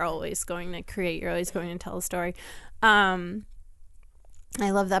 You're always going to create. You're always going to tell a story. I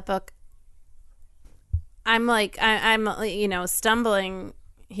love that book. I'm stumbling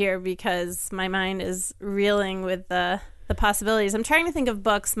here because my mind is reeling with the possibilities. I'm trying to think of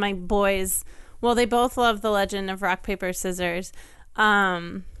books my boys, well, they both love The Legend of Rock, Paper, Scissors.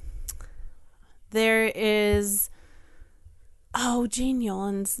 There is, Jane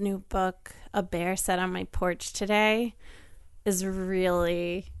Yolen's new book, A Bear Sat on My Porch Today, is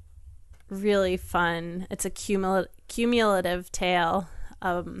really, really fun. It's a cumulative tale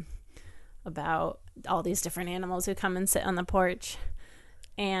about all these different animals who come and sit on the porch.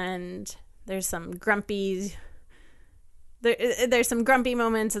 And there's some grumpy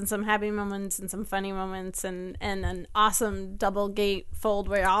moments and some happy moments and some funny moments and an awesome double gate fold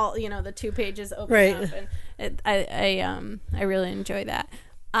where all, the 2 pages open up, and I really enjoy that.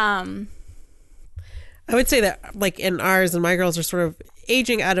 I would say that, like, in ours, and my girls are sort of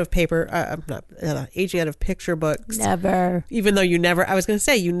aging out of aging out of picture books. Never. Even though you never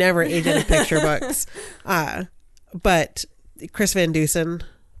age out of picture books. But Chris Van Dusen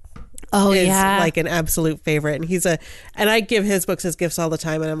is like an absolute favorite. And and I give his books as gifts all the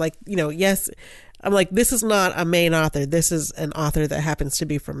time. And I'm like, yes, I'm like, this is not a Maine author. This is an author that happens to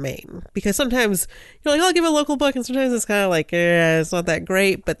be from Maine. Because sometimes you're like, I'll give a local book, and sometimes it's kind of like, it's not that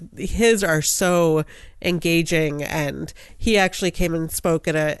great. But his are so engaging. And he actually came and spoke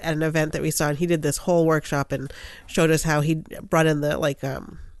at an event that we saw, and he did this whole workshop and showed us how he brought in the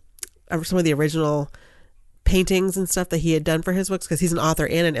some of the original paintings and stuff that he had done for his books, because he's an author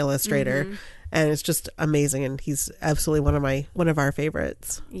and an illustrator. Mm-hmm. And it's just amazing, and he's absolutely one of our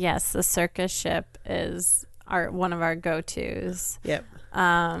favorites. Yes, the circus ship is one of our go-tos. Yep.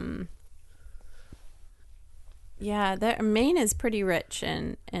 Maine is pretty rich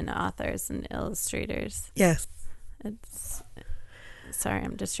in authors and illustrators. Yes. Sorry,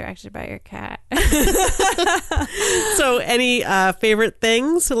 I'm distracted by your cat. So, any favorite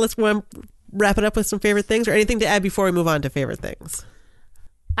things? So let's wrap it up with some favorite things, or anything to add before we move on to favorite things.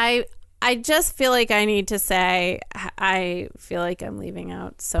 I just feel like I need to say I feel like I'm leaving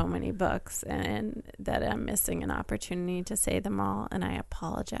out so many books and that I'm missing an opportunity to say them all, and I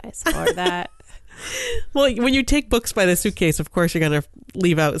apologize for that. Well, when you take books by the suitcase, of course you're going to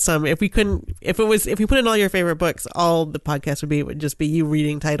leave out some. If we put in all your favorite books, all the podcast would just be you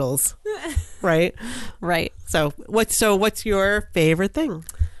reading titles, right? Right. So what's your favorite thing?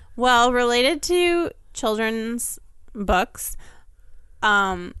 Well, related to children's books,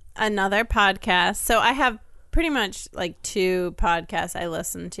 another podcast. So I have pretty much like 2 podcasts I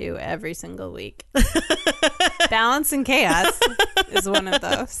listen to every single week. Balance and Chaos is one of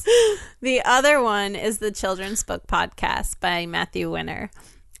those. The other one is the Children's Book Podcast by Matthew Winner.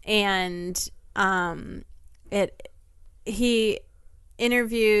 And he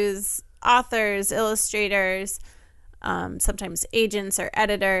interviews authors, illustrators, sometimes agents or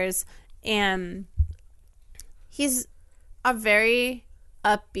editors, and he's a very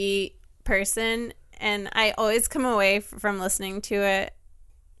upbeat person, and I always come away from listening to it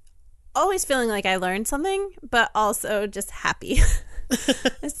always feeling like I learned something, but also just happy.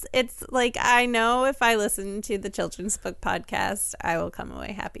 It's like, I know if I listen to the Children's Book Podcast, I will come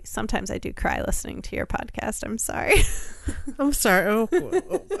away happy. Sometimes I do cry listening to your podcast. I'm sorry. I'm sorry.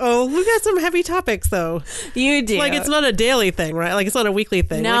 Oh, we got some heavy topics, though. You do. Like, it's not a daily thing, right? Like, it's not a weekly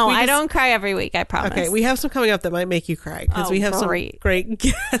thing. No, I don't cry every week, I promise. Okay, we have some coming up that might make you cry, because we have some great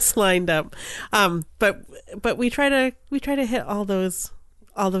guests lined up. But we try to hit all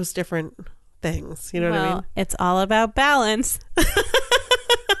those different things. You know what I mean? It's all about balance.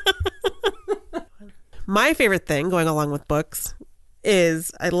 My favorite thing going along with books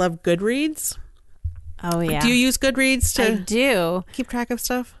is I love Goodreads. Oh, yeah. Do you use Goodreads I do. keep track of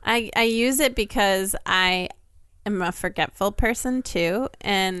stuff? I use it because I am a forgetful person, too.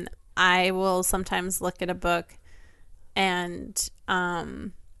 And I will sometimes look at a book and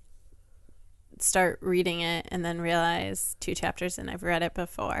start reading it and then realize 2 chapters and I've read it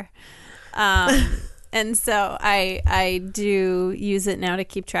before. And so I do use it now to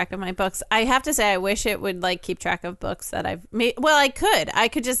keep track of my books. I have to say, I wish it would like keep track of books that I've made. Well, I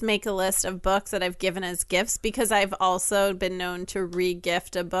could just make a list of books that I've given as gifts, because I've also been known to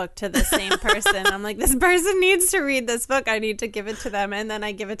re-gift a book to the same person. I'm like, this person needs to read this book. I need to give it to them. And then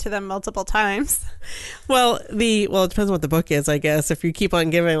I give it to them multiple times. Well, it depends on what the book is, I guess. If you keep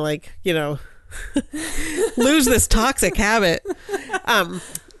on giving, like, lose this toxic habit.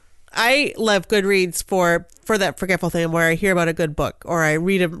 I love Goodreads for that forgetful thing where I hear about a good book or I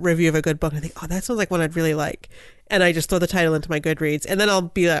read a review of a good book and I think, oh, that sounds like one I'd really like. And I just throw the title into my Goodreads, and then I'll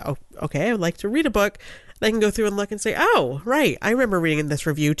be like, oh, okay, I would like to read a book. And I can go through and look and say, oh, right, I remember reading this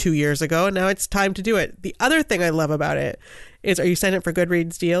review 2 years ago, and now it's time to do it. The other thing I love about it is, are you signed up for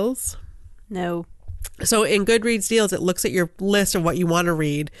Goodreads deals? No. So in Goodreads Deals, it looks at your list of what you want to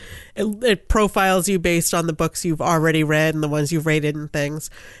read. It profiles you based on the books you've already read and the ones you've rated and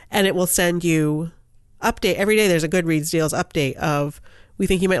things. And it will send you update. Every day there's a Goodreads Deals update of, we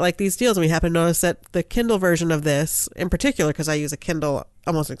think you might like these deals. And we happen to notice that the Kindle version of this, in particular, because I use a Kindle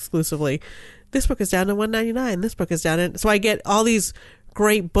almost exclusively, this book is down to $1.99. This book is down to... So I get all these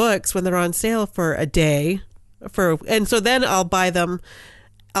great books when they're on sale for a day. And so then I'll buy them.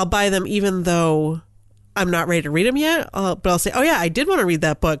 I'll buy them even though I'm not ready to read them yet, but I'll say, oh yeah, I did want to read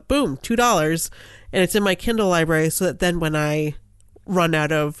that book. Boom, $2. And it's in my Kindle library, so that then when I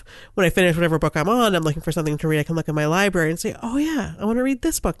finish whatever book I'm on, I'm looking for something to read, I can look in my library and say, oh yeah, I want to read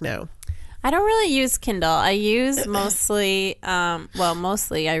this book now. I don't really use Kindle. I use mostly,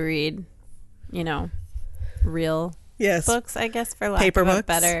 mostly I read, real books, I guess, for lack paper of books, a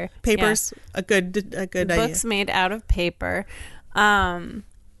better... Papers, yeah. a good idea. Books made out of paper.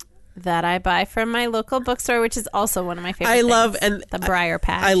 That I buy from my local bookstore, which is also one of my favorite things. The Briar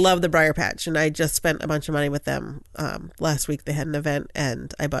Patch. I love the Briar Patch, and I just spent a bunch of money with them. Last week they had an event,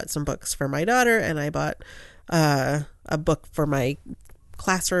 and I bought some books for my daughter, and I bought a book for my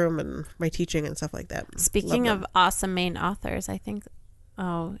classroom and my teaching and stuff like that. Speaking of awesome Maine authors, I think,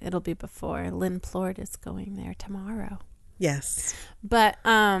 it'll be before. Lynn Plord is going there tomorrow. Yes. But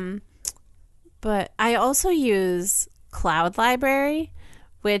I also use Cloud Library,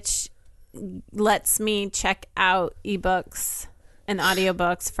 which lets me check out ebooks and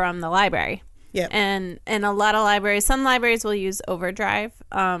audiobooks from the library. Yeah. And a lot of libraries, some libraries will use Overdrive,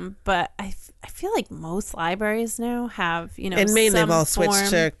 but I feel like most libraries now have, in Maine they've all switched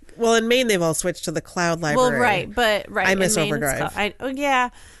to the Cloud Library. Well, right. I miss Overdrive. I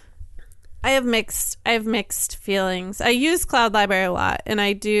have mixed feelings. I use Cloud Library a lot, and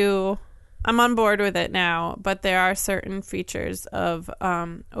I'm on board with it now, but there are certain features of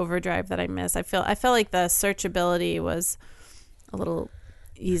Overdrive that I miss. I feel like the searchability was a little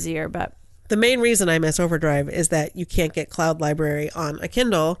easier, but the main reason I miss Overdrive is that you can't get Cloud Library on a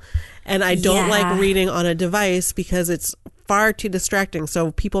Kindle, and I don't like reading on a device because it's far too distracting.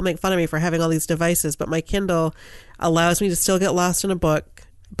 So people make fun of me for having all these devices, but my Kindle allows me to still get lost in a book,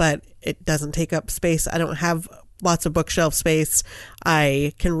 but it doesn't take up space. I don't have lots of bookshelf space.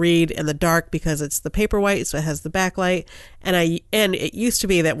 I can read in the dark because it's the Paperwhite, so it has the backlight. And it used to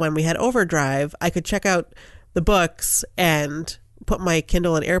be that when we had Overdrive, I could check out the books and put my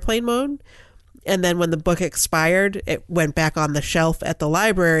Kindle in airplane mode. And then when the book expired, it went back on the shelf at the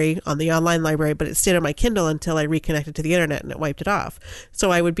library, on the online library, but it stayed on my Kindle until I reconnected to the internet and it wiped it off. So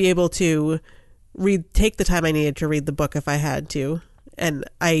I would be able to take the time I needed to read the book if I had to. And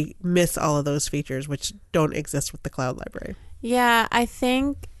I miss all of those features, which don't exist with the Cloud Library. Yeah, I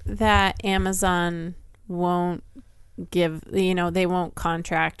think that Amazon won't they won't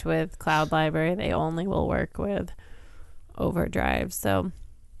contract with Cloud Library. They only will work with Overdrive. So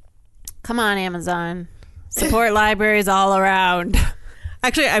come on, Amazon. Support libraries all around.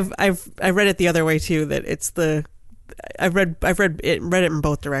 Actually, I've read it the other way too, that it's I've read it in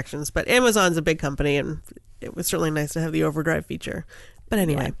both directions, but Amazon's a big company, and it was certainly nice to have the Overdrive feature. But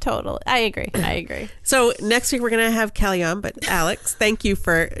anyway. Yeah, totally. I agree. So next week we're going to have Kelly on, but Alex, thank you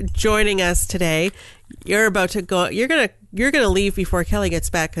for joining us today. You're about to go, you're going to leave before Kelly gets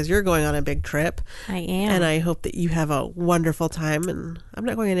back because you're going on a big trip. I am. And I hope that you have a wonderful time. And I'm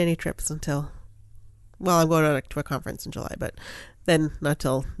not going on any trips until, I'm going to a conference in July, but then not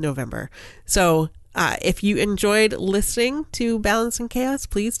till November. So if you enjoyed listening to Balance and Chaos,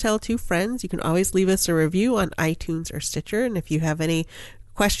 please tell 2 friends. You can always leave us a review on iTunes or Stitcher. And if you have any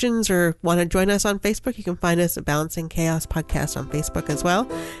questions or want to join us on Facebook, you can find us at Balancing Chaos Podcast on Facebook as well.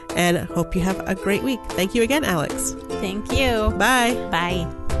 And hope you have a great week. Thank you again, Alex. Thank you. Bye.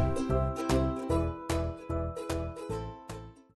 Bye.